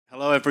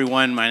Hello,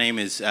 everyone. My name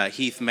is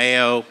Heath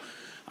Mayo.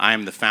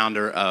 I'm the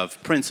founder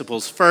of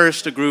Principles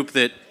First, a group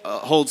that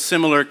holds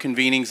similar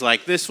convenings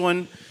like this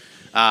one.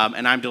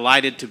 And I'm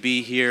delighted to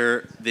be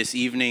here this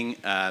evening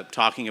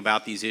talking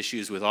about these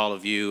issues with all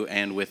of you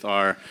and with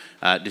our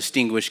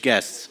distinguished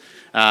guests.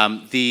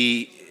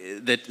 The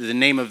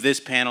name of this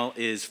panel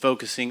is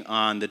focusing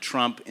on the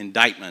Trump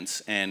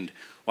indictments. And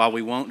while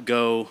we won't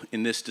go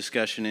in this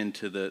discussion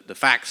into the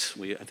facts,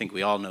 I think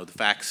we all know the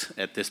facts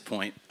at this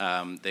point.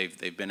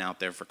 They've been out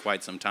there for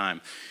quite some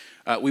time.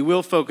 We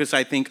will focus,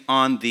 I think,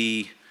 on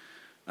the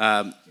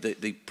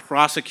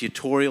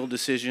prosecutorial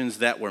decisions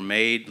that were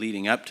made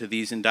leading up to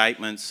these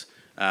indictments,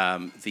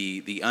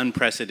 the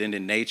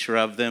unprecedented nature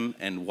of them,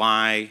 and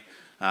why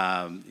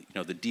the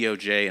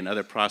DOJ and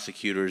other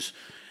prosecutors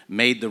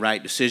made the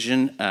right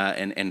decision,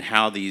 and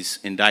how these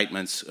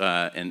indictments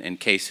and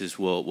cases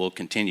will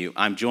continue.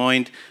 I'm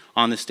joined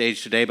on the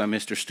stage today by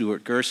Mr.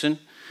 Stuart Gerson,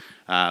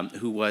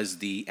 who was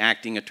the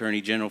acting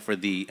Attorney General for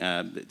the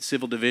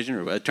Civil Division,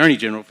 or Attorney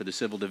General for the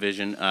Civil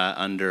Division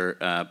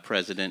under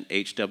President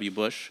H.W.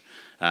 Bush,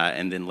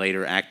 and then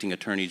later acting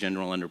Attorney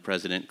General under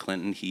President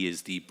Clinton. He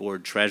is the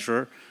Board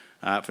Treasurer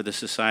for the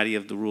Society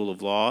of the Rule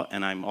of Law,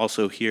 and I'm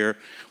also here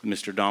with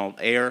Mr. Donald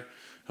Ayer,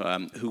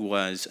 who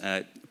was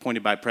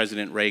appointed by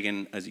President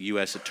Reagan as a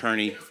U.S.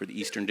 Attorney for the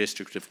Eastern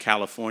District of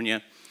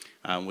California,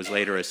 was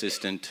later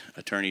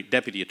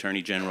Deputy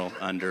Attorney General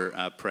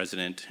under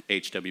President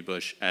H.W.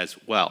 Bush as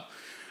well.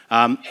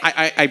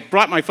 I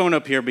brought my phone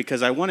up here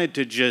because I wanted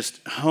to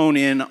just hone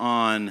in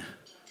on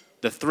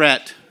the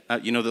threat.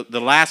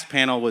 The last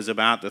panel was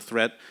about the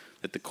threat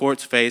that the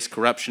courts face,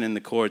 corruption in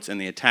the courts, and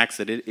the attacks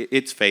that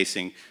it's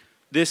facing.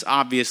 This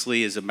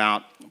obviously is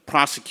about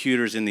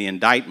prosecutors in the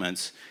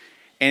indictments.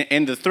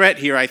 And the threat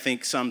here, I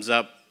think,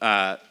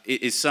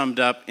 is summed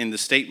up in the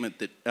statement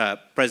that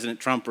President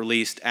Trump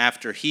released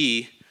after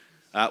he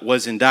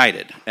was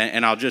indicted.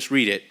 And I'll just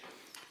read it.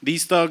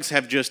 These thugs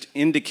have just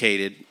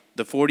indicated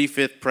the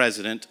 45th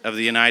President of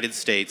the United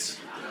States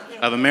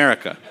of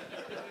America.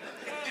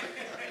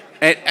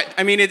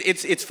 I mean,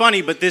 it's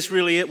funny, but this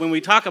really, when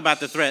we talk about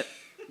the threat,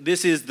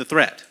 this is the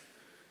threat.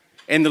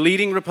 And the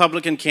leading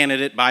Republican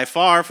candidate by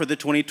far for the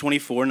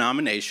 2024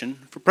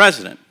 nomination for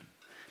president.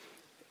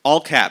 All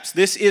caps.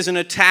 This is an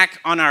attack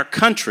on our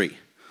country,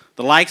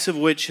 the likes of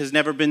which has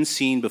never been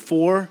seen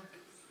before.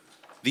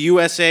 The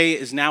USA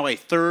is now a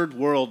third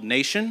world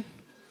nation,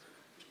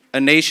 a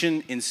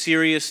nation in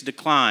serious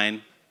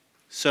decline.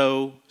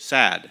 So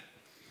sad.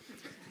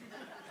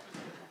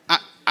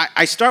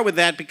 I start with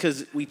that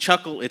because we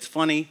chuckle, it's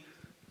funny,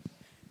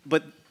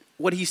 but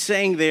what he's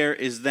saying there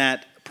is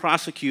that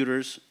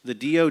prosecutors, the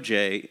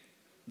DOJ,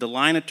 the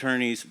line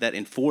attorneys that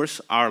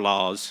enforce our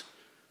laws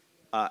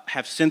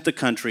have sent the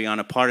country on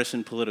a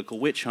partisan political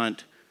witch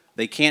hunt.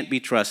 They can't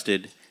be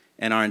trusted,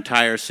 and our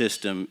entire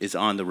system is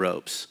on the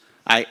ropes.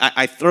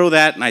 I throw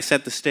that and I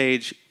set the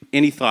stage.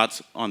 Any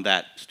thoughts on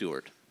that,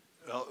 Stuart?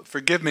 Well,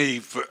 forgive me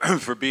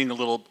for being a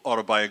little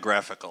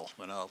autobiographical,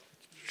 and I'll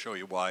show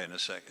you why in a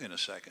second.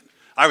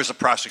 I was a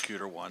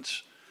prosecutor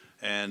once,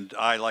 and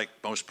I, like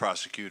most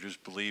prosecutors,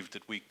 believed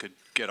that we could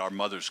get our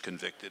mothers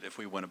convicted if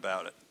we went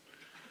about it.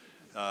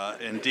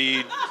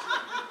 Indeed,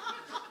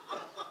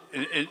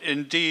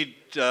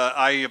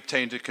 I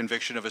obtained a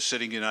conviction of a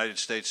sitting United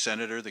States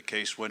senator. The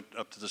case went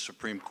up to the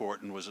Supreme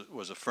Court and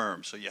was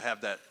affirmed. So you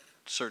have that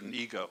certain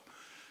ego.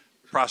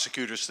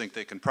 Prosecutors think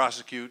they can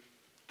prosecute,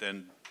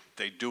 then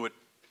they do it.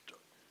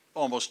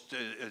 Almost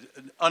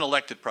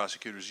unelected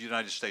prosecutors,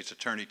 United States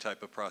attorney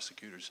type of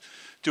prosecutors,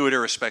 do it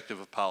irrespective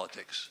of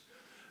politics.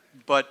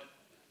 But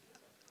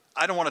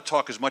I don't want to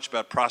talk as much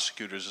about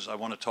prosecutors as I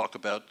want to talk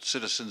about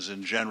citizens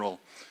in general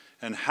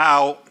and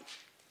how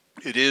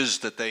it is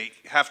that they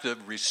have to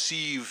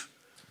receive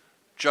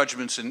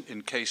judgments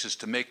in cases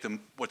to make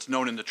them what's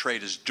known in the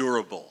trade as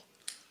durable,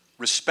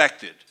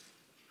 respected,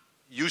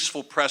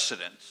 useful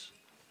precedents.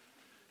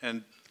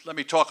 And let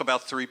me talk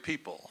about three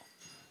people.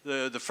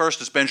 The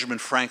first is Benjamin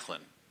Franklin,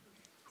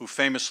 who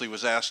famously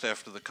was asked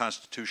after the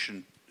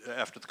Constitutional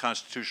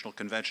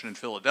Convention in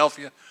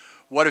Philadelphia,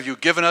 "What have you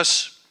given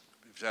us?"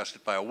 He was asked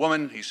it by a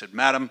woman. He said,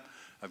 "Madam,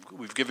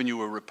 we've given you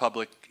a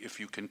republic if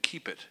you can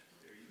keep it."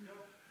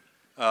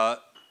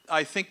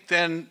 I think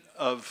then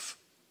of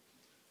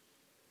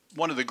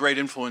one of the great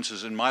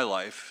influences in my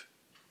life,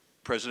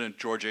 President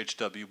George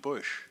H.W.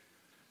 Bush.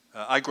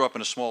 I grew up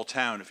in a small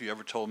town. If you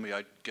ever told me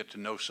I'd get to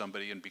know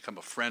somebody and become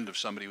a friend of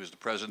somebody who was the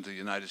President of the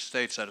United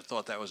States, I'd have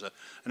thought that was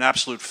an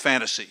absolute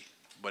fantasy,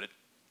 but it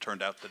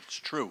turned out that it's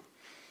true.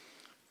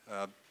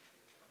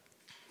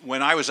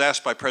 When I was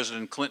asked by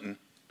President Clinton,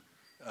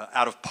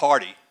 out of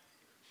party,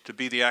 to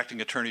be the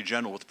acting Attorney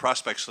General with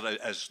prospects that,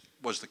 as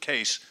was the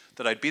case,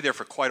 that I'd be there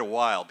for quite a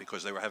while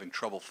because they were having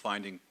trouble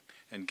finding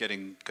and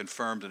getting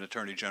confirmed an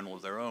Attorney General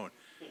of their own.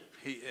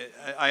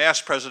 I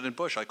asked President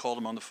Bush, I called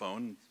him on the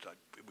phone,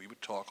 we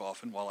would talk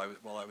often while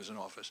I was in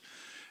office,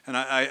 and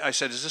I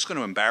said, "Is this going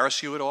to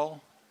embarrass you at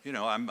all? You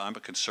know, I'm a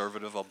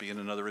conservative, I'll be in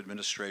another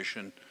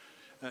administration."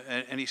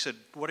 And he said,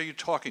 "What are you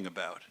talking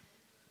about?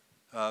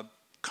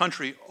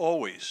 Country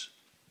always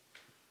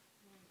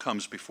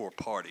comes before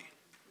party.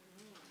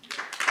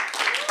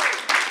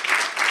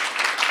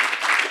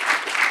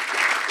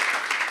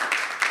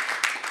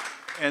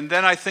 And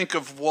then I think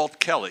of Walt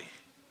Kelly.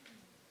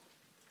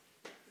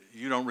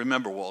 You don't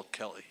remember Walt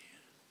Kelly.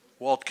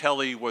 Walt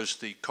Kelly was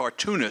the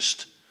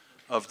cartoonist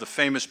of the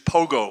famous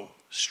Pogo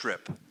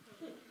strip.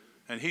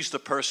 And he's the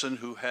person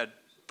who had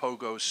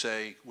Pogo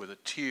say, with a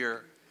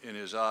tear in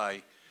his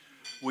eye,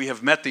 "We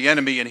have met the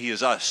enemy and he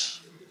is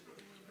us."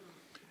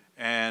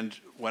 And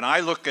when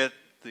I look at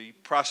the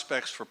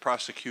prospects for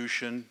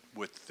prosecution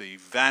with the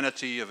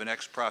vanity of an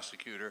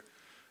ex-prosecutor,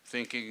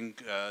 thinking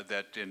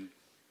that in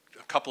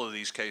a couple of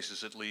these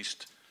cases at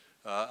least,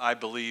 I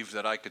believe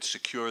that I could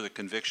secure the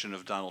conviction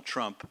of Donald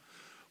Trump.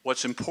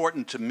 What's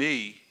important to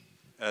me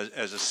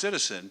as a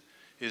citizen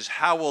is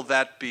how will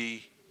that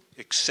be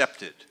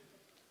accepted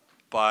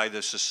by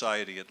the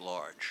society at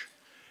large?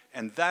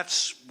 And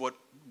that's what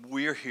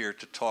we're here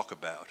to talk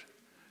about.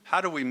 How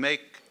do we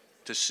make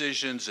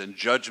decisions and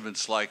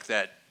judgments like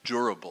that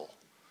durable?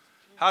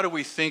 How do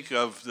we think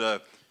of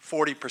the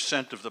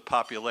 40% of the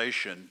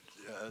population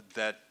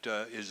that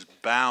is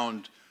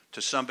bound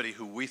to somebody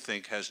who we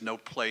think has no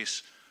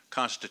place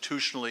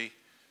constitutionally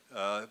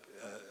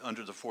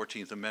under the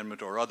 14th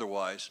Amendment or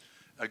otherwise,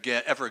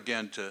 ever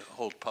again to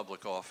hold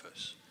public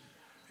office?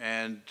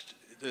 And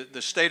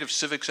the state of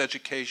civics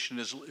education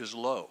is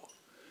low.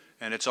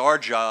 And it's our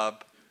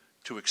job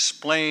to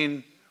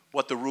explain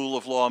what the rule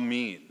of law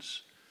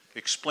means,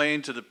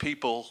 explain to the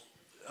people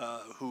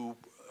who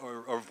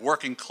are of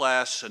working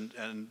class and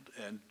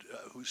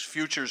whose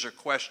futures are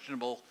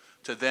questionable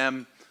to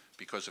them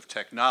because of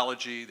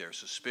technology. They're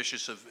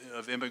suspicious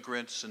of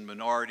immigrants and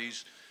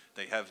minorities.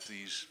 They have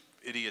these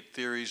idiot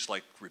theories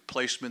like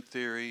replacement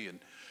theory and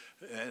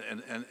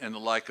the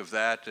like of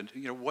that. And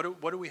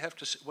what do we have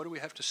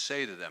to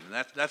say to them?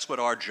 And that's what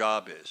our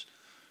job is,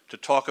 to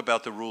talk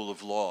about the rule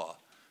of law,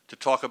 to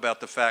talk about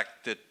the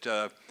fact that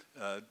to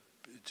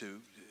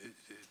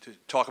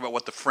talk about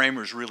what the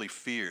framers really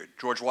feared.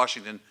 George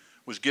Washington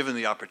was given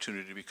the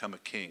opportunity to become a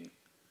king.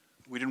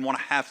 We didn't want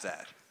to have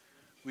that.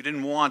 We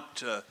didn't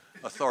want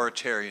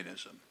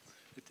authoritarianism.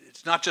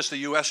 It's not just a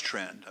U.S.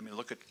 trend. I mean,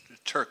 look at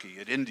Turkey,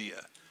 at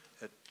India,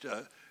 at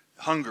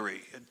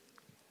Hungary, at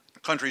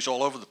countries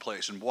all over the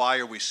place. And why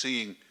are we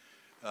seeing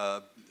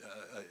a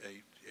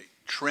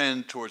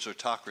trend towards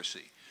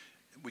autocracy?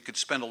 We could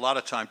spend a lot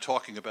of time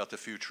talking about the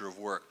future of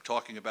work,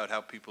 talking about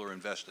how people are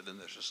invested in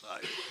their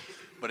society.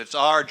 But it's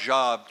our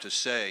job to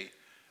say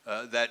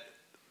that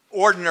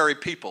ordinary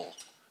people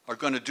are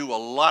going to do a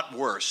lot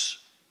worse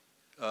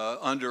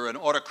under an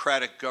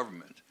autocratic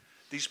government.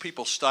 These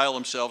people style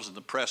themselves, and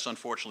the press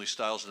unfortunately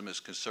styles them as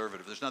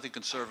conservative. There's nothing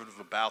conservative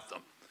about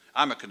them.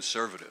 I'm a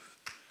conservative.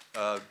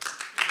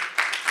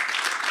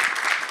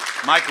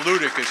 Mike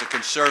Ludick is a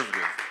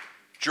conservative.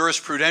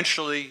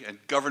 Jurisprudentially and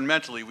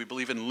governmentally, we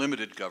believe in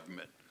limited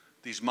government.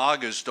 These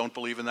MAGAs don't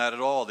believe in that at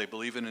all. They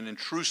believe in an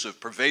intrusive,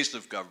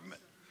 pervasive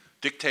government,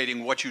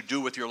 dictating what you do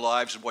with your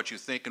lives and what you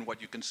think and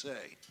what you can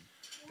say.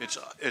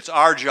 It's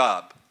our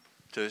job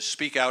to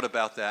speak out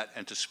about that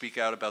and to speak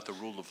out about the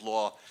rule of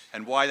law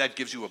and why that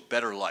gives you a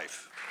better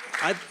life.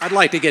 I'd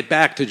like to get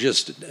back to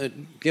just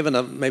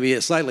giving maybe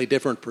a slightly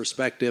different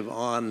perspective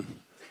on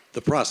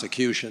the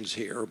prosecutions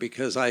here,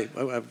 because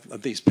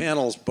these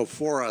panels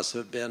before us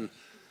have been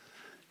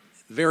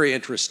very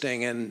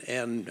interesting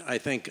and I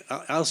think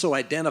also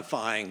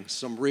identifying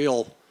some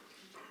real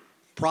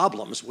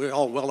problems. We're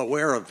all well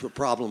aware of the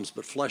problems,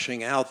 but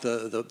fleshing out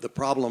the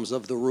problems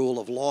of the rule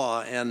of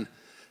law. And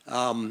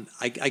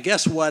I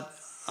guess what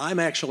I'm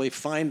actually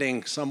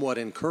finding somewhat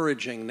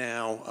encouraging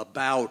now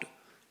about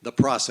the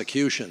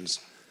prosecutions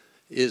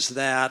is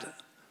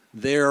that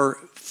they're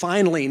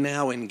finally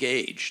now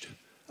engaged.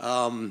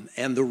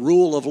 And the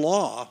rule of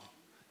law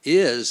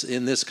is,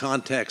 in this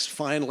context,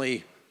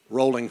 finally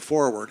rolling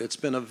forward. It's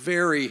been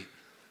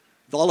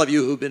all of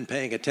you who've been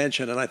paying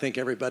attention, and I think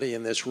everybody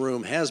in this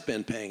room has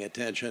been paying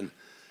attention,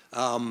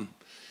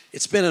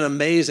 it's been an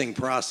amazing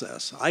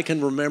process. I can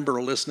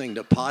remember listening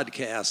to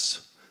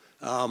podcasts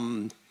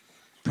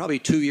probably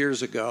 2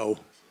 years ago.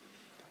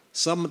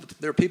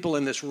 There are people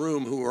in this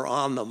room who were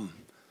on them,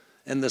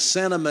 and the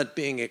sentiment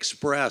being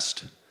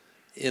expressed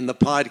in the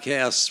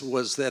podcasts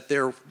was that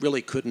there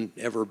really couldn't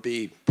ever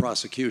be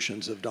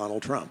prosecutions of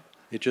Donald Trump.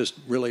 It just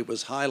really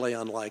was highly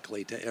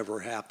unlikely to ever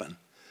happen.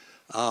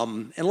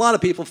 And a lot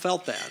of people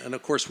felt that. And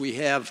of course we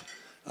have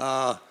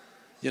the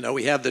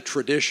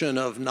tradition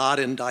of not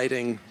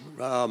indicting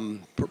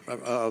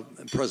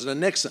President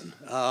Nixon.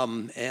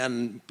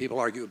 And people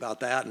argue about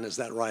that, and is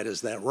that right,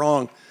 is that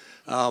wrong?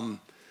 And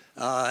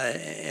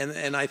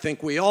I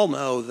think we all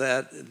know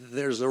that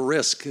there's a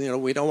risk.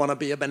 We don't want to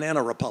be a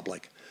banana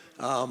republic.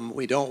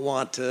 We don't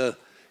want to,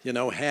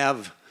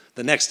 have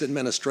the next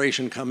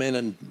administration come in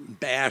and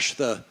bash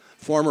the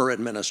former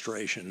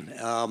administration.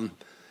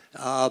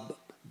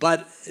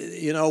 But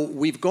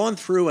we've gone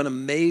through an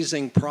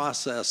amazing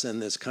process in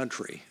this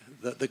country.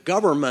 The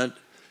government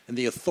and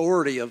the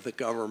authority of the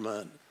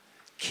government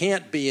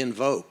can't be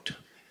invoked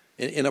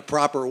in a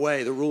proper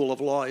way. The rule of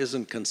law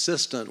isn't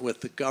consistent with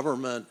the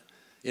government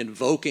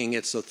invoking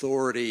its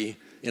authority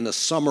in a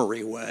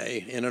summary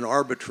way, in an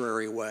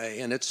arbitrary way,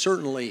 and it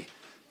certainly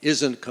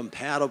isn't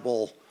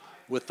compatible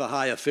with the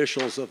high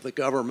officials of the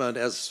government,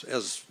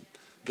 as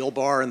Bill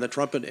Barr and the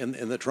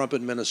Trump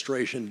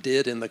administration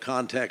did in the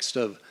context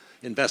of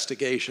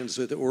investigations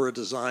that were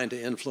designed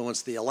to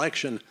influence the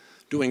election,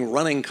 doing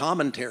running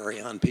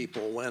commentary on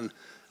people when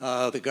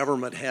the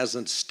government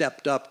hasn't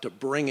stepped up to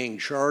bringing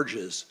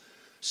charges.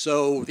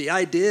 So the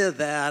idea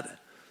that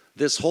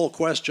this whole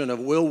question of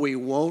will we,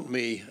 won't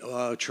we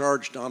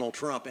charge Donald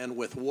Trump, and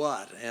with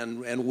what,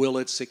 and will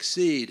it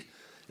succeed,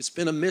 it's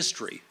been a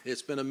mystery.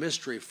 It's been a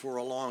mystery for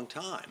a long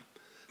time.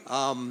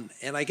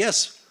 And I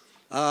guess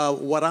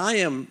what I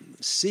am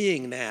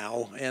seeing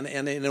now, and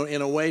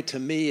in a way to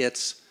me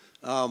it's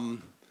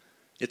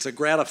a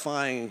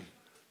gratifying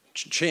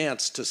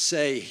chance to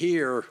say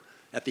here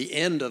at the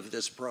end of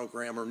this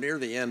program, or near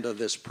the end of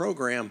this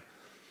program,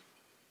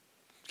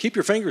 keep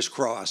your fingers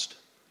crossed,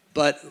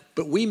 but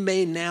we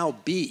may now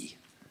be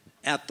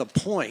at the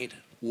point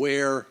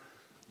where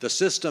the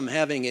system,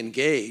 having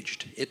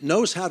engaged, it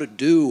knows how to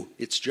do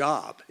its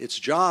job. Its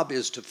job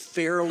is to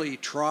fairly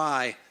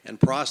try and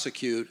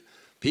prosecute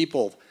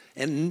people,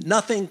 and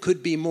nothing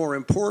could be more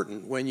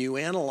important when you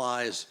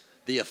analyze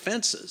the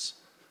offenses,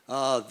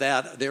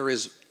 that there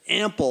is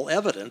ample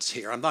evidence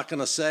here. I'm not going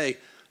to say,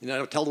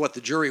 tell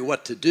the jury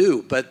what to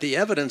do, but the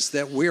evidence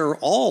that we're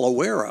all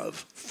aware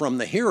of from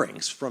the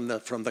hearings, from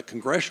the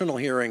congressional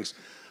hearings,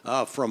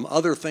 from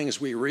other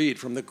things we read,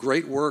 from the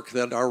great work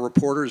that our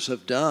reporters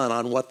have done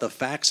on what the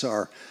facts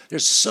are.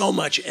 There's so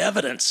much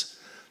evidence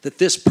that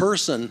this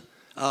person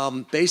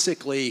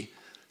basically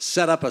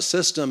set up a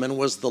system and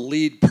was the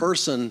lead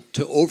person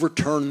to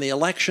overturn the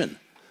election.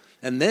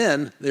 And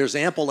then there's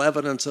ample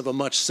evidence of a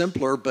much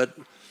simpler but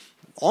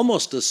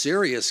almost a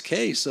serious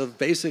case of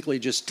basically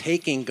just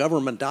taking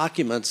government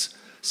documents,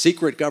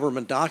 secret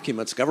government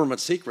documents,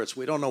 government secrets.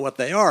 We don't know what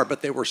they are,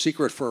 but they were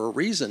secret for a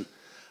reason.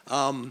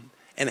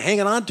 And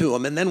hanging on to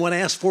them, and then when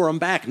asked for them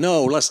back,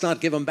 no, let's not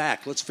give them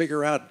back. Let's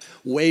figure out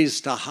ways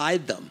to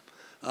hide them.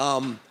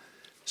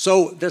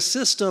 So the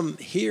system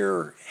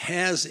here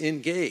has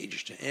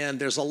engaged, and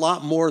there's a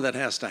lot more that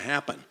has to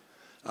happen.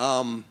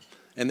 And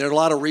there are a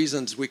lot of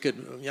reasons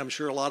I'm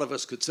sure a lot of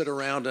us could sit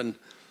around and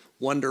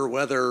wonder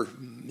whether,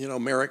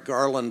 Merrick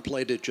Garland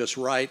played it just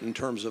right in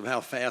terms of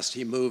how fast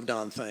he moved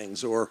on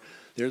things, or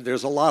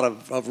there's a lot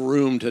of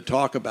room to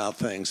talk about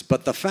things.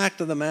 But the fact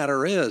of the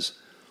matter is,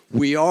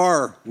 we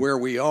are where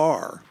we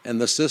are, and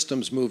the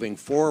system's moving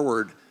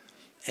forward.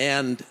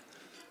 And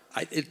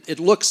it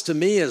looks to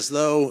me as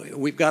though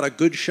we've got a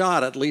good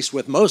shot, at least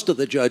with most of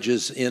the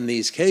judges in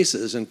these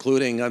cases,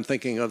 including, I'm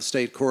thinking of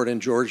state court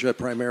in Georgia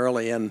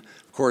primarily, and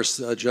of course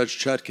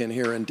Judge Chutkan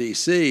here in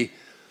D.C.,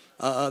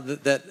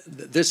 that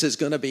this is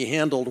going to be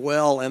handled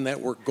well, and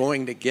that we're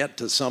going to get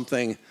to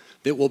something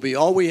that will be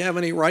all we have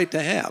any right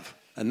to have.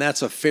 And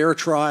that's a fair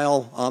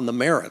trial on the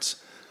merits.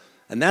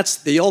 And that's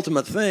the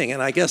ultimate thing.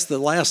 And I guess the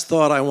last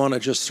thought I want to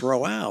just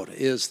throw out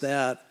is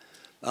that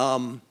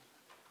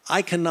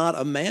I cannot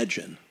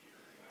imagine,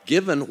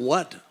 given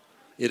what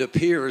it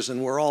appears,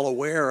 and we're all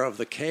aware of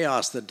the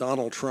chaos that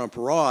Donald Trump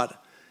wrought,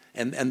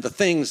 and the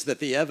things that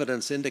the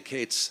evidence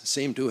indicates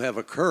seem to have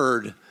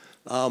occurred,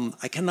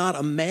 I cannot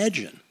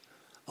imagine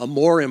a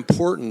more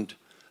important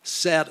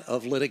set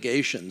of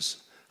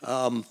litigations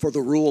for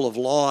the rule of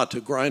law to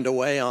grind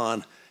away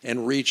on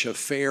and reach a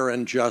fair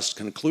and just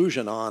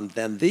conclusion on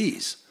than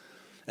these.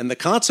 And the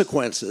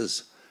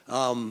consequences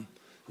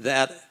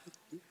that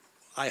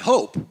I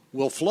hope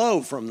will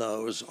flow from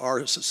those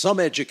are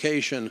some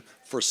education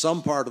for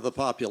some part of the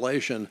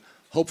population,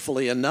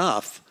 hopefully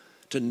enough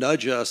to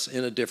nudge us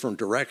in a different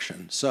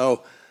direction.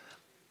 So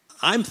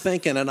I'm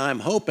thinking and I'm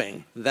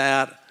hoping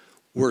that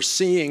we're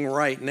seeing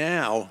right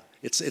now,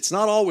 it's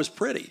not always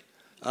pretty,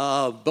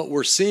 but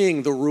we're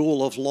seeing the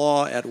rule of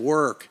law at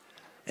work.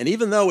 And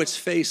even though it's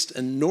faced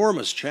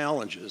enormous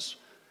challenges,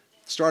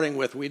 starting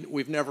with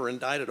we've never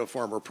indicted a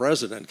former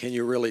president, can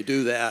you really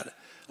do that?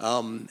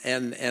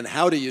 And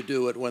how do you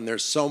do it when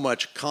there's so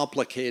much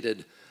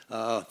complicated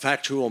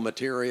factual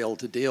material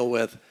to deal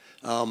with?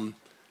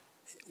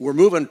 We're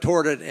moving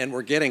toward it, and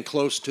we're getting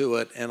close to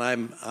it, and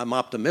I'm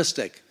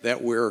optimistic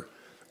that we're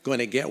going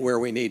to get where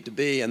we need to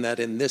be, and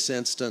that in this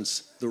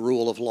instance, the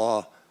rule of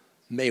law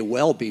may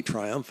well be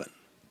triumphant.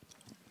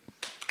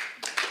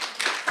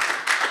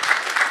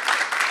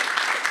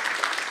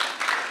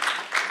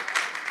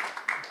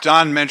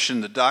 Don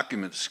mentioned the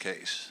documents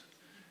case,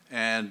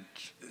 and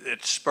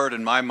it spurred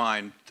in my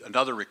mind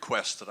another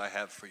request that I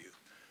have for you.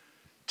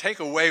 Take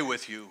away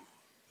with you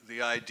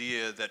the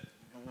idea that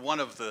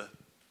one of the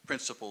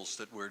principles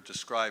that we're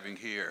describing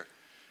here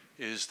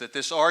is that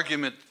this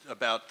argument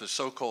about the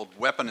so-called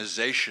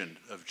weaponization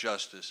of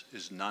justice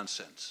is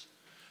nonsense.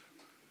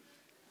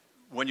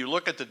 When you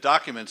look at the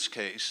documents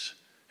case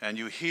and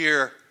you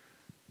hear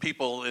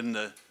people in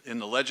the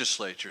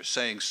legislature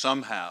saying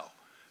somehow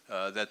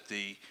that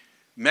the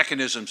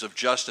mechanisms of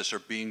justice are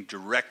being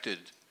directed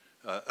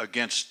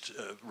against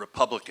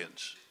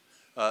Republicans,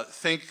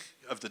 think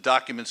of the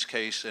documents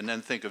case and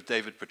then think of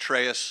David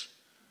Petraeus,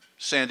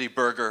 Sandy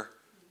Berger,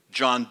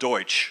 John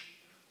Deutsch,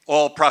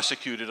 all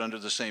prosecuted under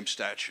the same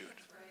statute.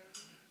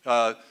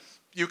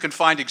 You can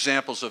find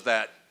examples of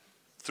that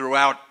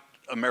throughout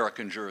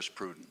American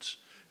jurisprudence.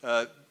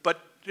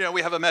 But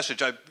we have a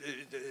message.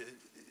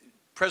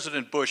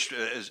 President Bush,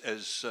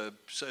 as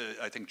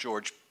I think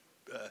George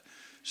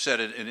said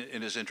it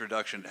in his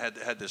introduction,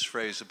 had this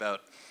phrase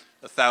about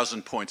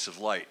 1,000 points of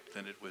light,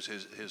 and it was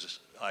his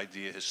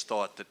idea, his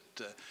thought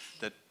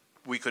that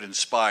we could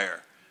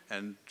inspire.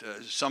 And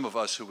some of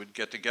us who would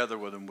get together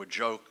with him would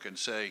joke and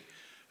say,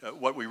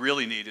 what we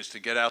really need is to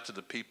get out to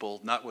the people,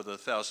 not with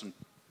 1,000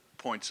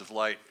 points of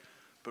light,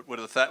 but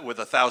with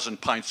 1,000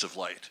 pints of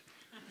light.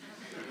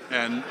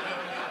 And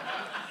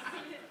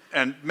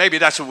maybe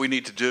that's what we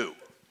need to do.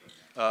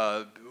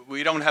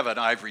 We don't have an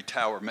ivory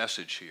tower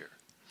message here.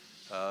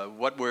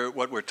 What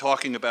we're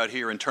talking about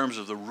here in terms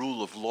of the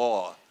rule of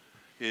law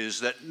is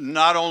that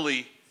not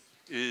only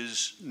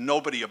is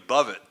nobody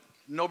above it,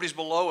 nobody's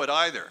below it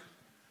either.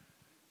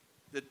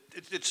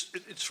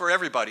 It's for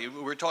everybody.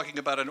 We're talking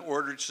about an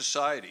ordered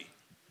society.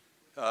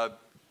 The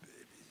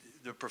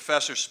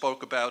professor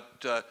spoke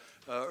about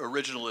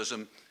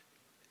originalism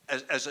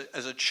as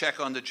a check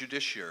on the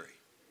judiciary,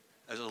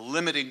 as a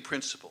limiting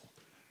principle.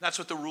 That's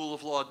what the rule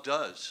of law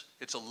does.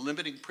 It's a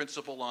limiting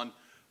principle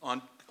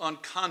on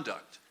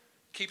conduct.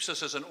 Keeps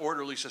us as an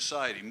orderly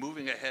society,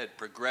 moving ahead,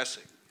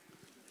 progressing.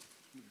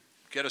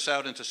 Get us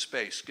out into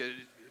space,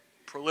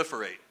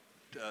 proliferate,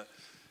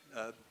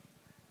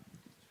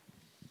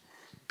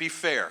 be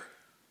fair.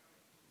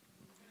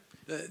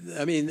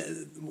 I mean,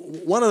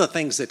 one of the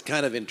things that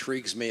kind of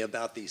intrigues me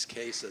about these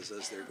cases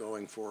as they're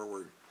going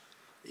forward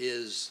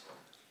is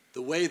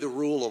the way the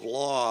rule of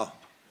law,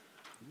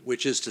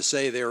 which is to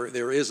say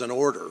there is an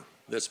order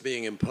that's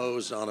being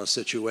imposed on a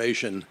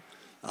situation,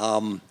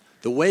 the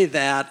way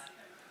that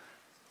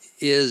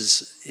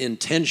is in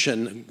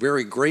tension,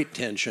 very great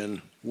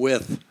tension,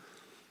 with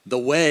the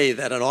way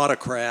that an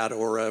autocrat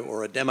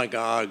or a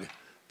demagogue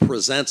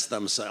presents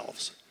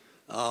themselves.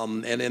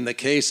 And in the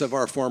case of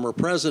our former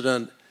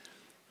president,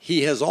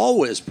 he has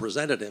always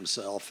presented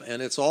himself,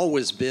 and it's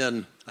always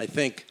been, I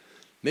think,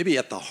 maybe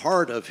at the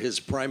heart of his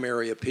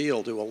primary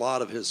appeal to a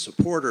lot of his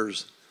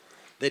supporters,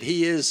 that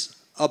he is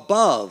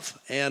above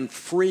and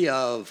free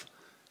of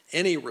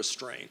any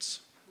restraints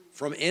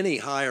from any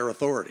higher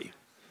authority.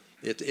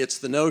 It's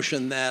the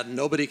notion that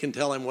nobody can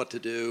tell him what to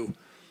do.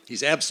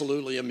 He's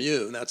absolutely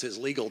immune. That's his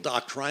legal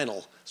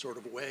doctrinal sort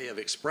of way of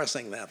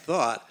expressing that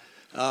thought.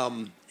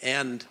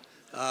 And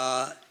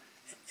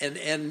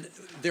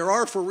there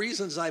are, for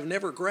reasons I've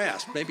never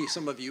grasped, maybe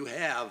some of you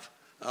have,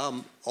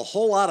 a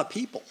whole lot of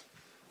people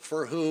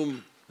for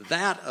whom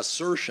that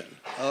assertion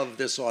of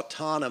this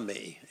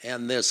autonomy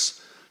and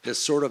this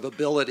sort of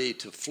ability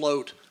to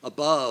float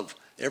above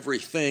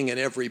everything and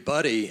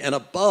everybody and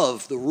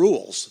above the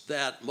rules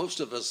that most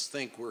of us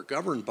think we're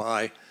governed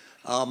by,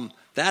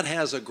 that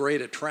has a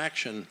great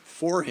attraction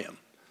for him.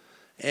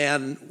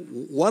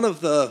 And one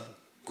of the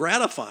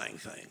gratifying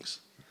things,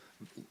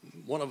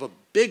 one of the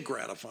big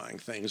gratifying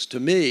things to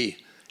me,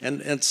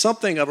 and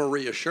something of a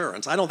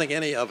reassurance. I don't think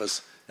any of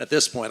us at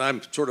this point,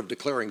 I'm sort of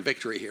declaring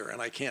victory here, and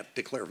I can't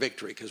declare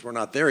victory because we're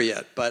not there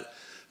yet, but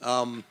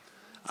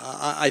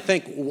I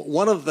think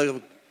one of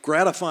the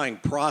gratifying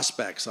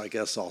prospects, I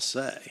guess I'll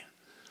say,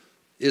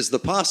 is the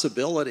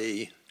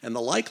possibility and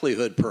the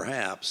likelihood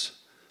perhaps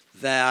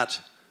that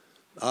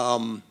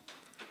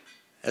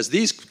as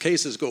these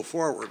cases go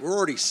forward, we're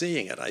already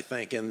seeing it, I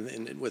think,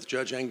 with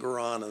Judge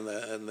Engeron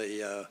and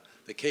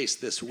the case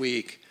this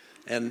week,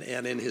 and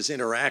in his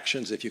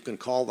interactions, if you can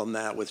call them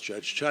that, with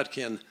Judge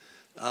Chutkin,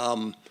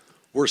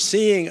 we're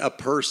seeing a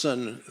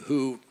person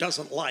who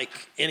doesn't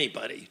like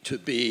anybody to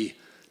be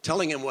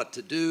telling him what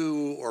to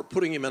do or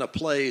putting him in a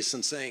place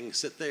and saying,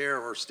 sit there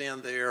or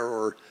stand there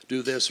or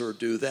do this or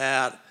do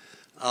that.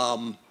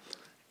 And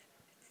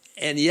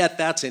yet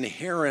that's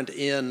inherent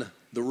in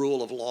the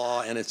rule of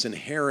law, and it's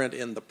inherent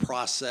in the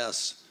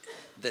process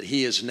that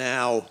he is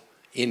now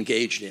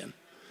engaged in.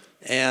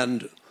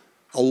 And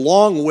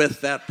along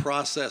with that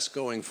process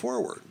going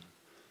forward,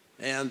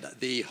 and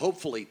the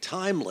hopefully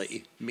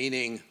timely,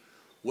 meaning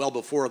well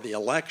before the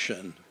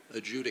election,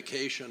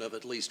 adjudication of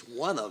at least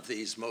one of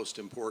these most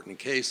important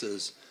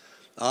cases,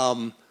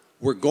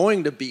 we're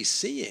going to be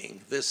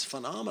seeing this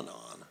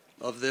phenomenon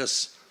of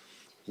this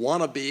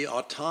wannabe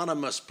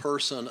autonomous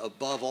person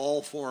above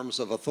all forms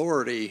of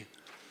authority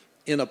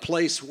in a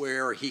place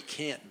where he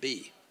can't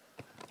be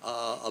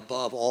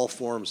above all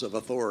forms of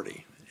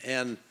authority.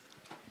 And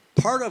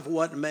part of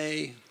what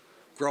may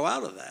grow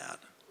out of that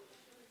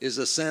is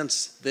a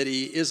sense that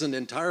he isn't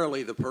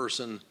entirely the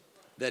person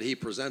that he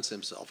presents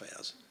himself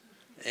as.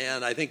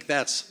 And I think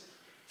that's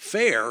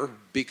fair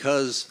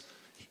because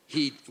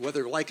he,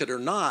 whether like it or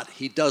not,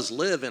 he does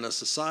live in a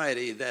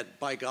society that,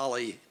 by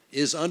golly,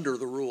 is under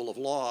the rule of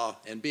law,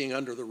 and being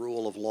under the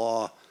rule of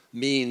law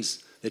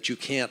means that you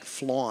can't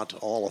flaunt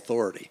all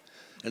authority.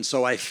 And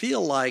so I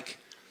feel like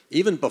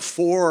even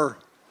before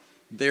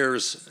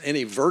there's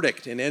any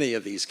verdict in any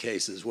of these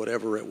cases,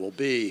 whatever it will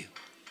be,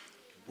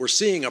 we're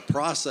seeing a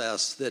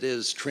process that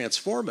is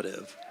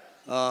transformative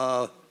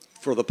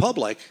for the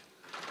public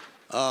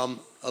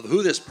of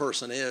who this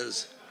person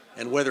is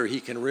and whether he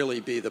can really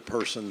be the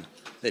person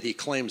that he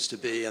claims to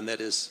be and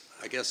that is,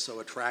 I guess, so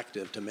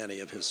attractive to many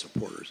of his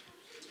supporters.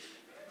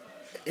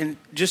 And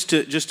just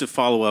to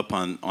follow up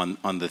on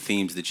the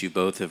themes that you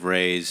both have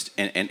raised,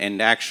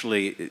 and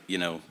actually, you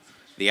know,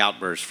 the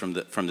outburst from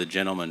the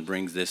gentleman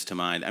brings this to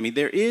mind. I mean,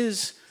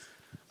 there's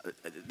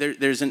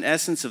an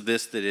essence of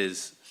this that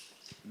is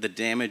the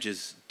damage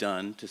is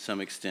done to some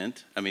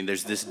extent. I mean,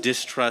 there's this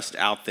distrust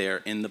out there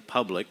in the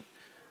public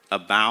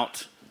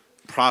about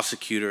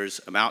prosecutors,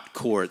 about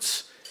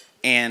courts,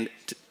 and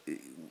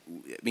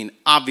I mean,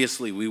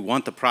 obviously, we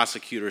want the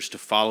prosecutors to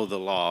follow the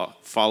law,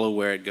 follow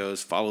where it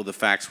goes, follow the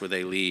facts where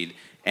they lead,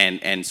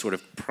 and sort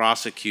of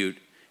prosecute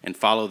and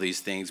follow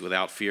these things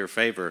without fear or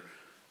favor.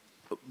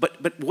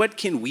 But what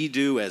can we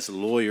do as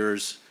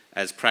lawyers,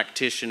 as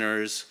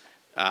practitioners,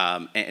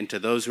 and to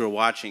those who are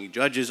watching,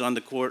 judges on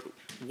the court,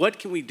 what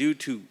can we do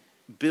to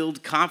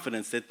build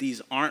confidence that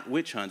these aren't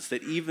witch hunts,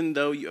 that even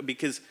though,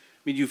 because, I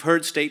mean, you've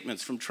heard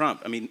statements from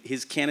Trump. I mean,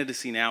 his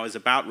candidacy now is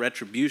about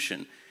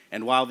retribution.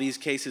 And while these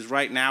cases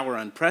right now are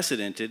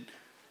unprecedented,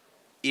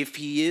 if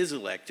he is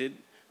elected,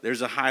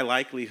 there's a high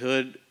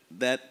likelihood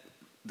that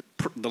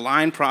the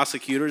line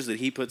prosecutors that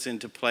he puts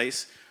into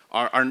place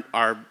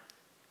are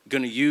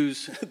going to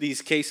use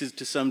these cases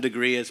to some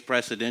degree as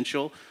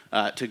precedential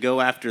to go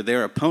after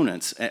their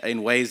opponents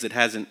in ways that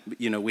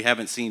we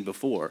haven't seen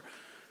before.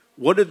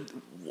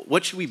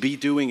 What should we be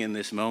doing in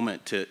this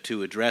moment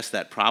to address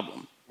that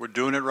problem? We're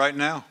doing it right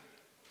now.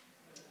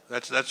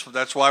 That's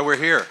why we're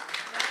here.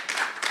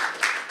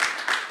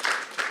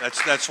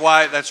 That's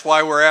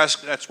why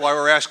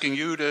we're asking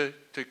you to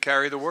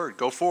carry the word.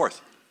 Go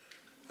forth.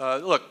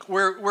 Look,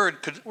 we're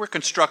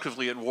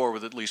constructively at war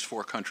with at least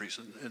 4 countries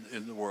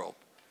in the world: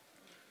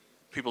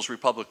 People's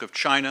Republic of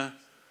China,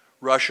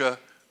 Russia,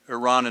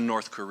 Iran, and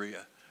North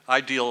Korea. I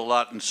deal a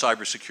lot in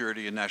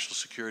cybersecurity and national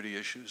security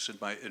issues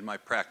in my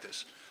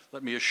practice.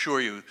 Let me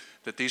assure you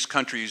that these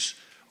countries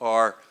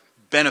are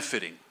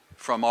benefiting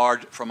from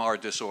our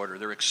disorder.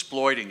 They're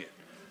exploiting it,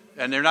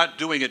 and they're not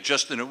doing it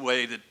just in a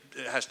way that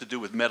has to do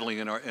with meddling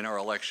in our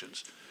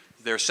elections.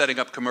 They're setting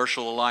up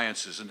commercial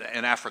alliances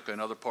in Africa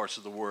and other parts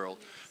of the world.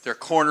 They're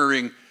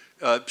cornering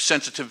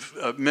sensitive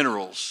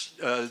minerals.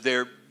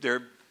 They're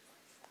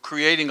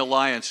creating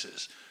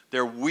alliances.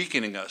 They're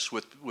weakening us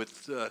with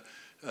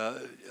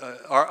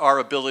our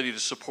ability to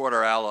support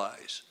our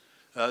allies.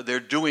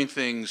 They're doing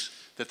things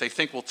that they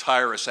think will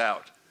tire us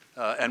out,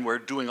 and we're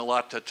doing a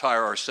lot to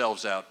tire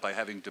ourselves out by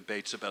having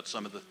debates about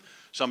some of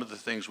the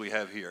things we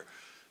have here.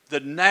 The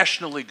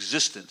national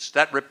existence,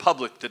 that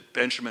republic that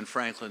Benjamin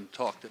Franklin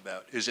talked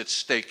about, is at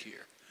stake here.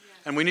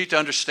 Yeah. And we need to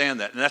understand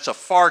that. And that's a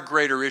far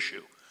greater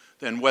issue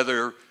than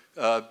whether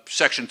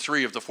Section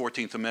 3 of the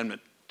 14th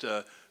Amendment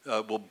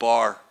will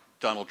bar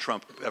Donald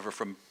Trump ever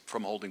from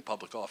holding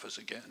public office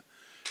again.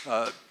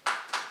 I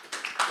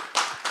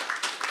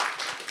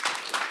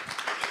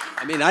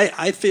mean,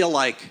 I feel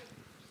like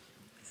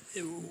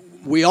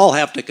we all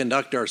have to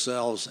conduct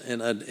ourselves in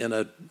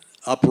a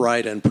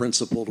upright and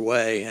principled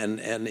way, and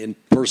in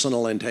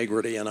personal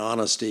integrity and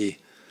honesty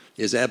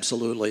is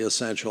absolutely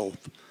essential,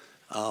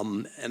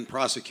 and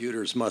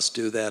prosecutors must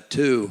do that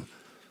too.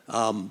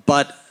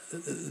 But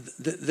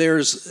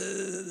there's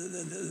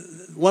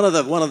one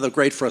of the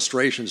great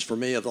frustrations for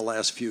me of the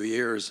last few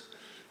years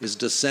is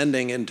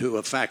descending into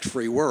a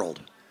fact-free world,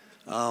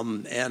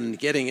 and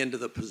getting into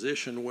the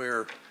position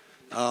where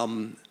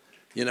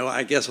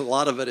I guess a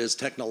lot of it is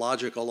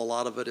technological. A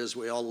lot of it is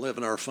we all live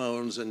in our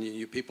phones,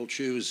 and people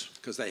choose,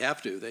 because they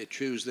have to, they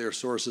choose their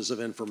sources of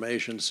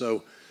information.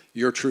 So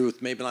your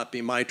truth may not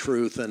be my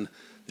truth, and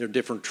they're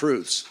different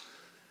truths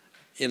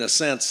in the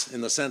sense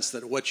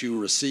that what you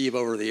receive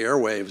over the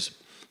airwaves.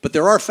 But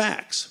there are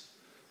facts,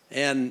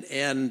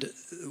 and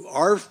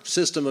our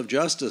system of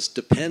justice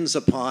depends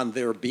upon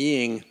there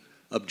being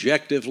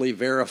objectively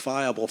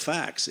verifiable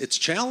facts. It's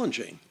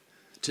challenging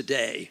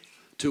today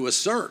to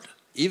assert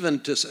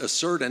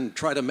and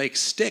try to make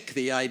stick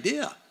the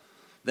idea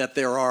that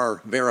there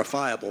are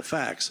verifiable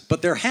facts.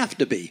 But there have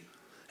to be.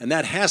 And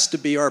that has to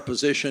be our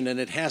position, and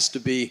it has to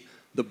be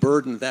the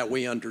burden that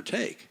we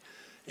undertake.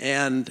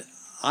 And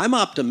I'm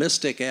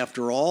optimistic,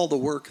 after all the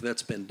work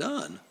that's been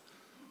done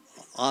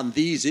on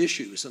these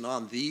issues and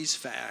on these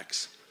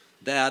facts,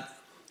 that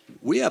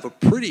we have a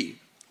pretty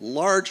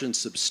large and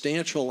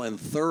substantial and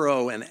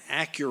thorough and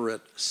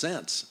accurate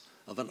sense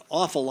of an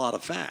awful lot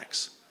of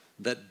facts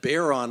that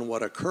bear on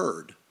what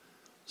occurred,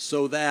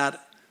 so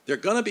that there are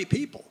going to be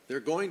people, there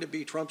are going to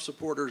be Trump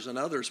supporters and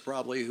others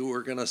probably who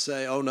are going to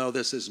say, oh no,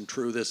 this isn't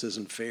true, this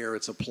isn't fair,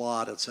 it's a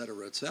plot, et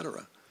cetera, et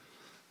cetera.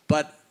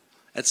 But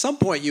at some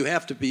point you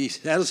have to be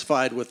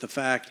satisfied with the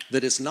fact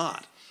that it's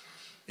not.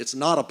 It's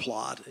not a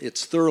plot,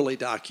 it's thoroughly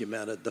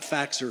documented, the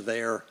facts are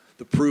there,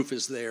 the proof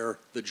is there,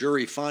 the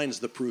jury finds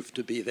the proof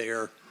to be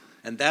there,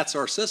 and that's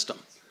our system.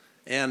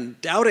 And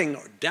doubting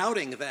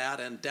that,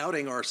 and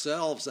doubting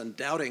ourselves, and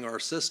doubting our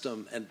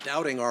system, and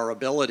doubting our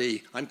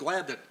ability. I'm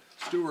glad that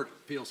Stuart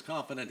feels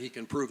confident he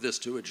can prove this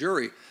to a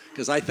jury,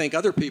 because I think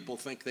other people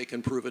think they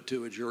can prove it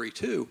to a jury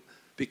too,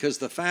 because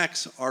the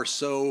facts are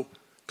so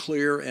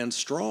clear and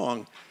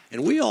strong.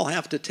 And we all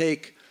have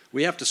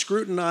to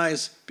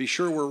scrutinize, be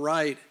sure we're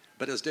right,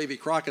 but as Davy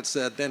Crockett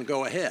said, then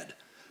go ahead.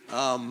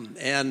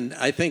 And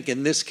I think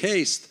in this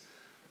case,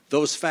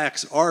 those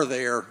facts are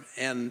there,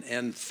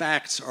 and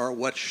facts are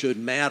what should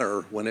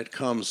matter when it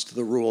comes to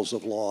the rules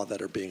of law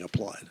that are being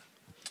applied.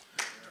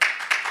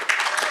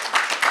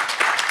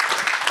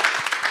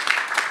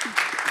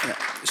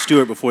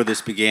 Stuart, before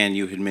this began,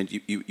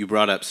 you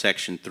brought up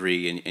Section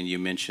 3, and you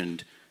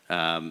mentioned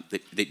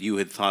that you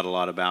had thought a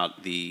lot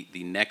about the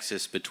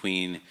nexus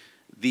between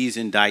these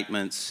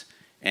indictments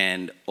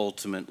and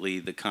ultimately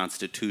the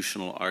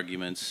constitutional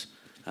arguments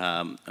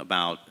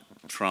about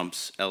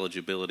Trump's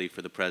eligibility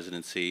for the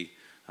presidency.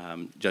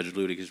 Judge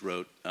Ludig has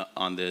wrote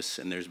on this,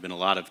 and there's been a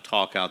lot of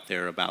talk out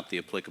there about the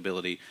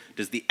applicability.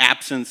 Does the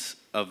absence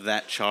of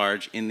that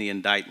charge in the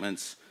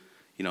indictments,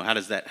 how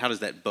does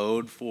that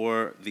bode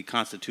for the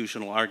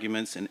constitutional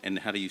arguments, and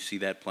how do you see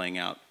that playing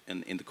out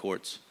in the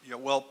courts? Yeah,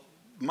 well,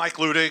 Mike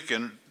Ludig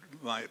and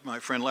my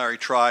friend Larry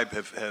Tribe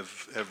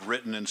have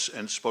written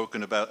and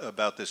spoken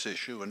about this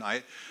issue, and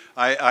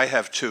I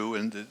have too,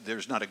 and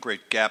there's not a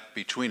great gap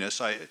between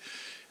us.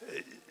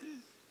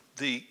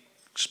 The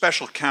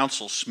special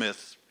counsel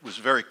Smith was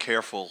very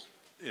careful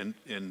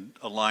in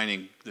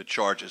aligning the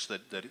charges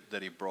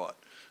that he brought,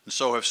 and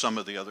so have some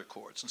of the other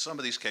courts. And some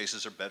of these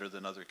cases are better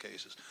than other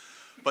cases,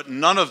 but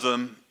none of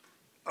them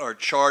are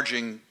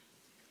charging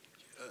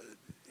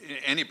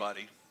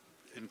anybody,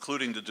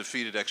 including the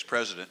defeated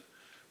ex-president,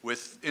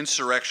 with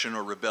insurrection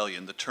or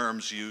rebellion, the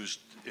terms used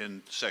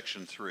in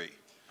Section 3.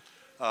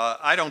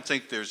 I don't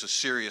think there's a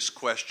serious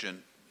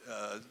question,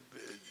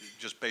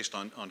 just based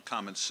on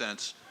common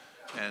sense,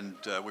 and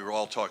we were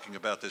all talking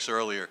about this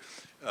earlier,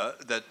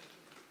 that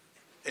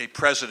a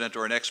president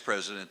or an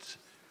ex-president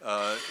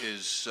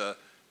is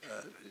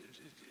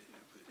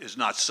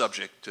not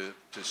subject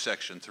to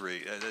Section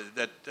 3.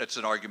 That's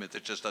an argument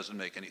that just doesn't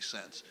make any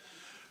sense.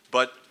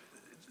 But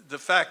the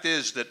fact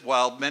is that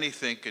while many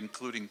think,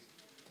 including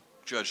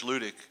Judge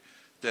Ludig,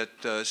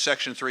 that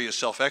Section 3 is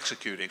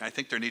self-executing, I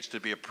think there needs to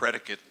be a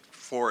predicate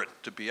for it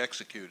to be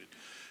executed.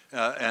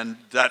 And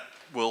that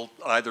will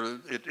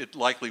it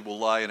likely will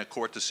lie in a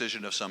court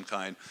decision of some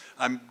kind.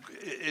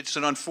 It's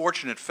an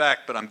unfortunate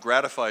fact, but I'm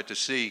gratified to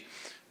see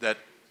that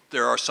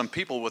there are some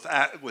people with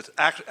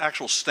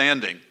actual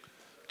standing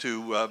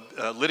to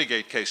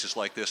litigate cases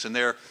like this, and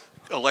they're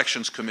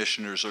elections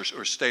commissioners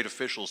or state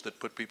officials that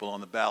put people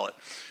on the ballot.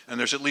 And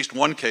there's at least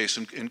one case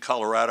in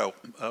Colorado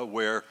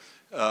where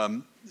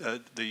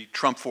the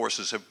Trump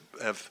forces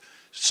have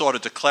sought a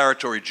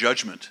declaratory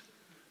judgment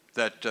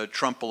that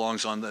Trump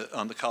belongs on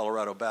the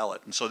Colorado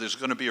ballot. And so there's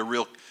going to be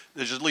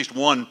there's at least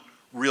one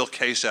real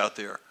case out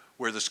there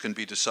where this can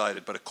be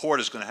decided. But a court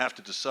is going to have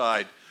to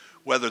decide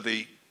whether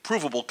the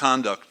provable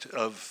conduct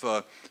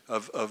of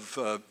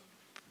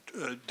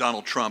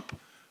Donald Trump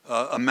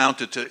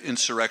amounted to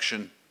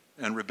insurrection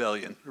and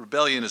rebellion.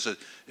 Rebellion is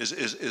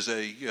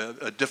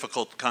a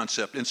difficult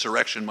concept.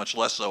 Insurrection, much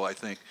less so, I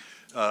think.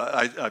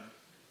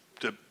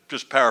 To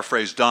just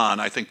paraphrase Don,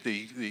 I think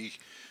the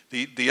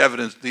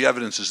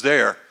evidence is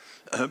there,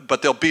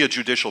 but there'll be a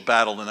judicial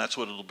battle, and that's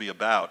what it'll be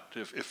about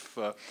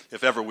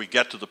if ever we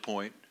get to the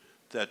point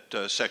that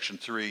Section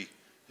 3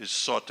 is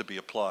sought to be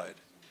applied.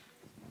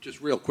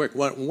 Just real quick,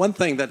 one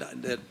thing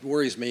that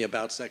worries me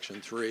about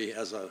Section 3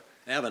 as an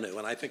avenue,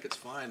 and I think it's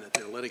fine that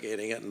they're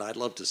litigating it, and I'd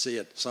love to see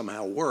it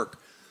somehow work,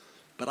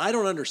 but I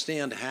don't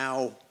understand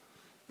how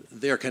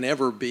there can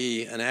ever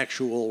be an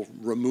actual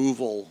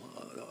removal,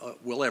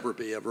 will ever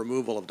be a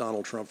removal of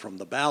Donald Trump from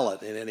the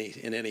ballot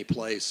in any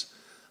place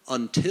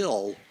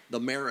until the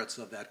merits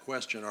of that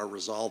question are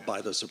resolved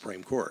by the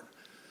Supreme Court.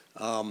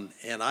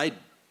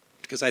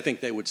 Because I think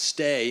they would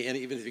stay, and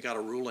even if you got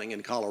a ruling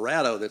in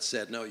Colorado that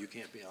said, no, you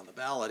can't be on the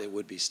ballot, it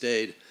would be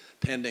stayed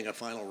pending a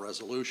final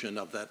resolution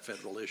of that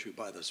federal issue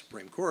by the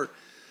Supreme Court.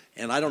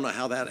 And I don't know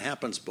how that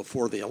happens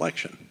before the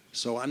election.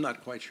 So I'm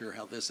not quite sure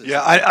how this is.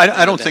 Yeah,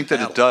 I don't think that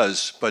it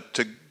does. But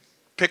to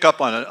pick up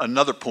on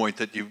another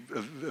point a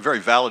very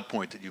valid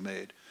point that you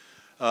made,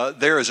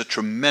 there is a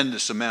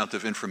tremendous amount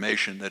of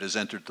information that has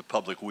entered the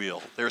public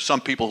wheel. There are some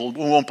people who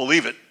won't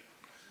believe it.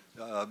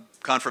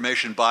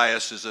 Confirmation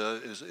bias is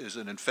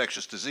an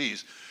infectious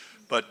disease,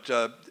 but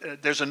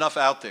there's enough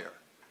out there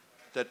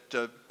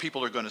that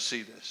people are going to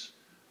see this.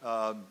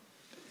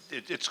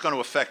 It's going to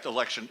affect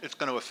election. It's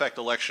going to affect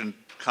election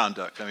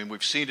conduct. I mean,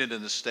 we've seen it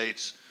in the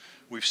states.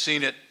 We've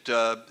seen it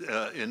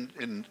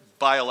in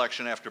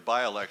by-election after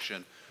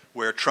by-election,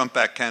 where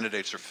Trump-backed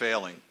candidates are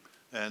failing,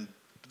 and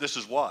this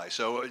is why.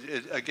 So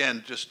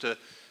again, just to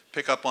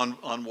pick up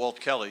on Walt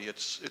Kelly,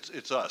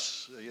 it's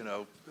us. You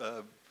know,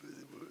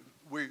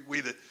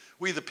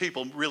 we the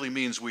people really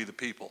means we the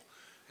people,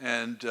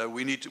 and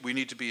we need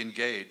to be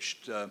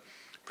engaged.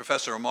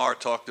 Professor Amar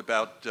talked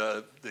about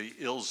the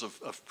ills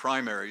of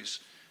primaries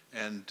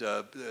and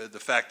the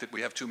fact that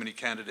we have too many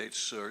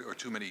candidates or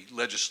too many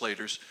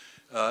legislators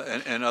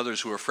and others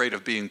who are afraid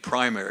of being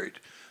primaried.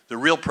 The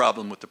real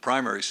problem with the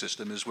primary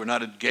system is we're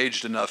not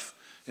engaged enough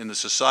in the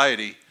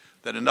society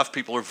that enough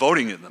people are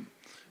voting in them.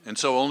 And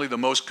so only the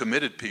most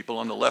committed people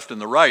on the left and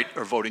the right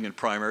are voting in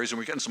primaries, and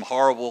we're getting some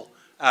horrible,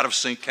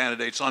 out-of-sync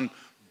candidates on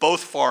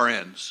both far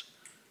ends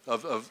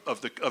of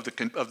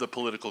the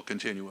political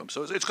continuum.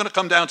 So it's going to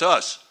come down to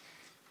us.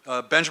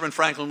 Benjamin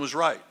Franklin was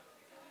right.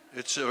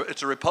 It's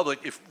a republic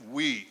if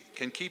we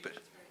can keep it.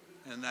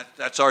 And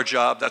that's our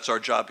job. That's our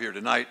job here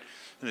tonight.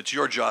 And it's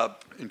your job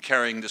in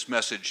carrying this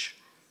message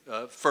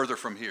further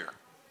from here.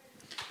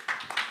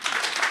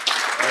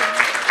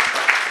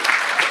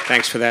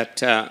 Thanks for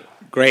that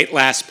great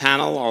last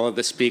panel. All of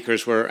the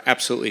speakers were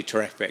absolutely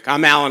terrific.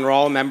 I'm Alan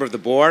Raul, member of the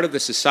board of the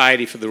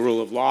Society for the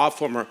Rule of Law,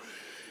 former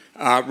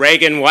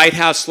Reagan White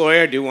House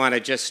lawyer. I do want to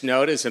just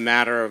note as a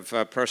matter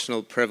of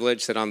personal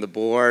privilege that on the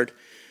board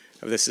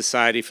of the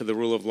Society for the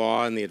Rule of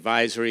Law and the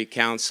Advisory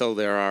Council,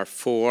 there are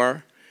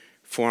 4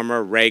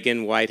 former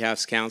Reagan White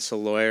House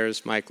counsel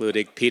lawyers, Mike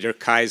Ludig, Peter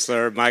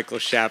Keisler, Michael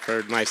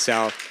Shepard,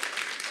 myself,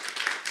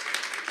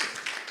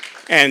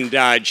 and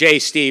Jay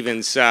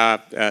Stevens,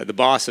 the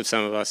boss of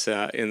some of us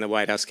in the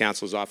White House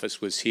counsel's office,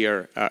 was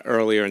here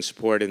earlier in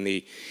support in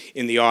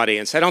the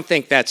audience. I don't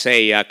think that's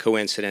a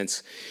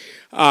coincidence.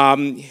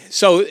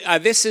 So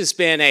this has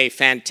been a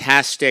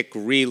fantastic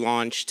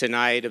relaunch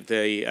tonight of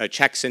the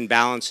Checks and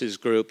Balances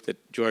group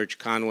that George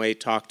Conway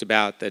talked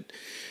about that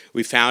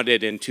we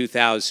founded in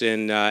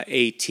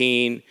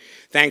 2018.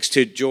 Thanks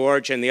to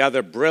George and the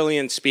other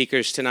brilliant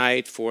speakers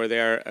tonight for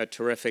their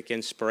terrific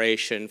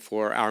inspiration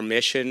for our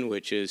mission,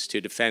 which is to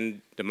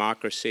defend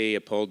democracy,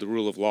 uphold the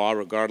rule of law,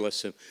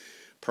 regardless of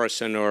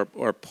person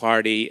or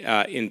party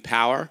in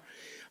power.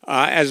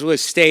 As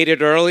was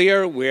stated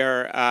earlier,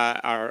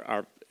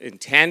 our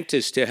intent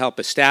is to help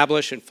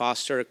establish and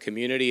foster a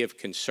community of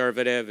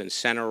conservative and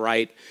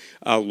center-right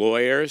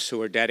lawyers who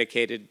are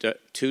dedicated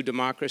to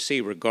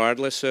democracy,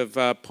 regardless of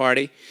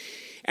party.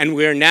 And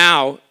we're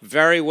now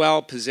very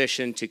well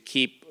positioned to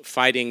keep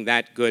fighting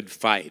that good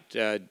fight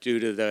due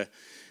to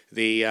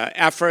the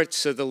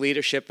efforts of the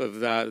leadership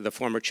of the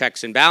former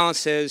Checks and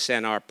Balances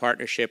and our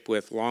partnership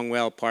with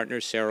Longwell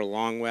partners, Sarah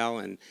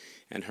Longwell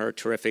and her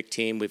terrific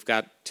team. We've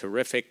got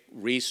terrific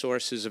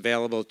resources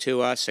available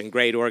to us and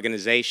great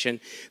organization.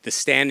 The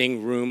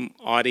standing room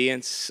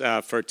audience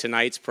for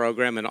tonight's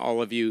program and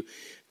all of you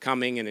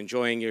coming and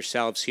enjoying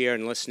yourselves here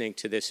and listening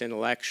to this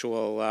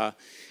intellectual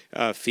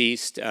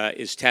feast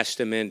is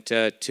testament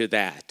to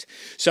that.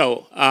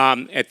 So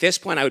at this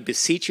point, I would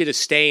beseech you to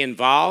stay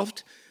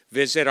involved.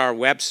 Visit our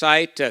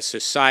website,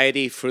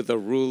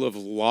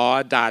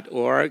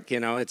 societyfortheruleoflaw.org. You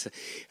know, it's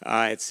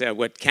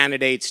what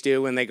candidates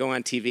do when they go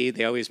on TV.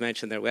 They always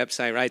mention their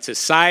website, right?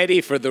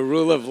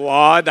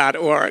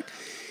 Societyfortheruleoflaw.org.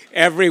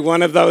 Every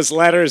one of those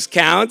letters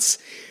counts.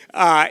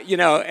 You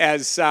know,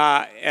 as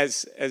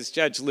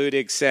Judge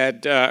Ludig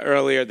said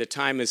earlier, the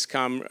time has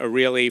come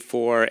really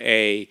for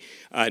a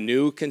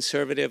new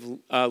conservative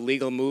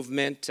legal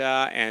movement,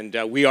 and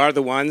we are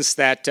the ones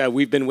that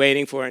we've been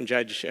waiting for, and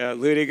Judge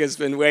Ludig has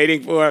been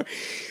waiting for.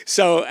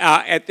 So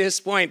at this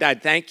point,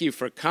 I'd thank you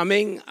for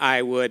coming.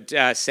 I would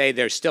say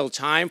there's still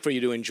time for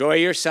you to enjoy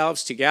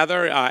yourselves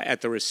together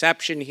at the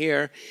reception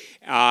here.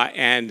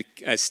 And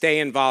stay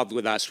involved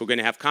with us. We're going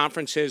to have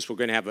conferences, we're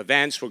going to have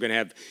events, we're going to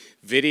have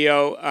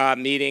video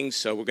meetings,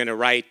 so we're going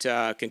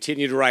to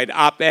continue to write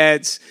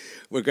op-eds,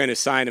 we're going to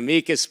sign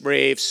amicus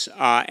briefs,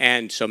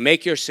 and so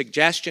make your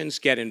suggestions,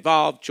 get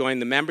involved, join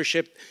the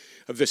membership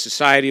of the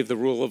Society of the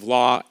Rule of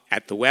Law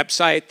at the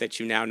website that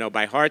you now know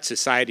by heart,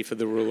 Society for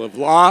the Rule of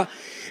Law.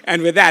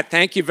 And with that,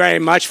 thank you very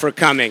much for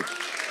coming.